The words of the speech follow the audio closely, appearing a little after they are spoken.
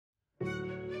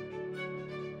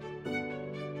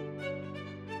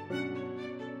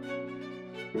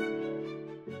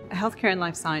Healthcare and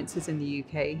life sciences in the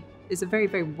UK is a very,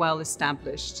 very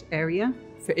well-established area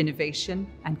for innovation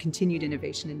and continued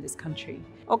innovation in this country.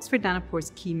 Oxford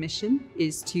Nanopore's key mission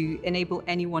is to enable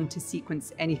anyone to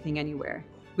sequence anything anywhere.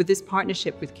 With this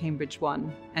partnership with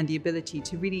Cambridge-1 and the ability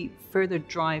to really further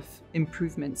drive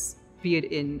improvements, be it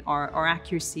in our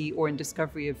accuracy or in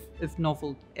discovery of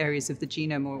novel areas of the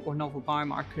genome or novel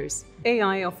biomarkers,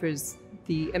 AI offers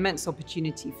the immense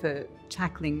opportunity for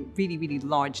tackling really, really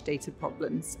large data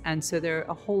problems. And so there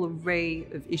are a whole array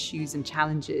of issues and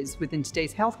challenges within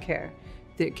today's healthcare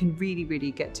that it can really, really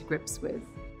get to grips with.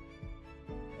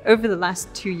 Over the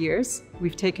last 2 years,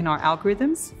 we've taken our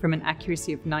algorithms from an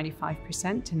accuracy of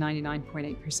 95% to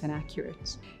 99.8%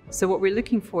 accurate. So what we're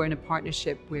looking for in a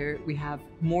partnership where we have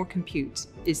more compute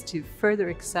is to further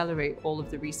accelerate all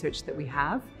of the research that we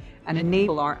have and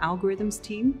enable our algorithms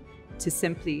team to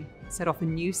simply set off a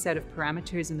new set of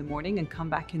parameters in the morning and come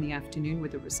back in the afternoon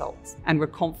with the results. And we're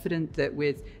confident that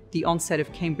with the onset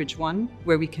of Cambridge-1,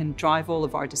 where we can drive all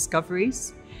of our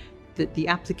discoveries, that the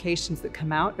applications that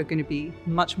come out are going to be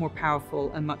much more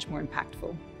powerful and much more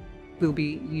impactful. We'll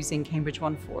be using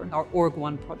Cambridge-1 for our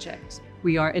Org-1 project.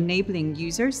 We are enabling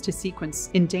users to sequence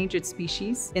endangered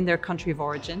species in their country of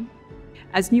origin.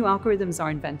 As new algorithms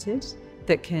are invented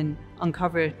that can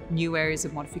uncover new areas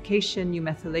of modification, new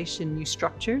methylation, new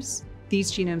structures,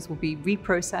 these genomes will be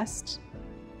reprocessed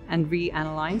and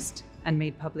reanalyzed and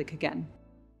made public again.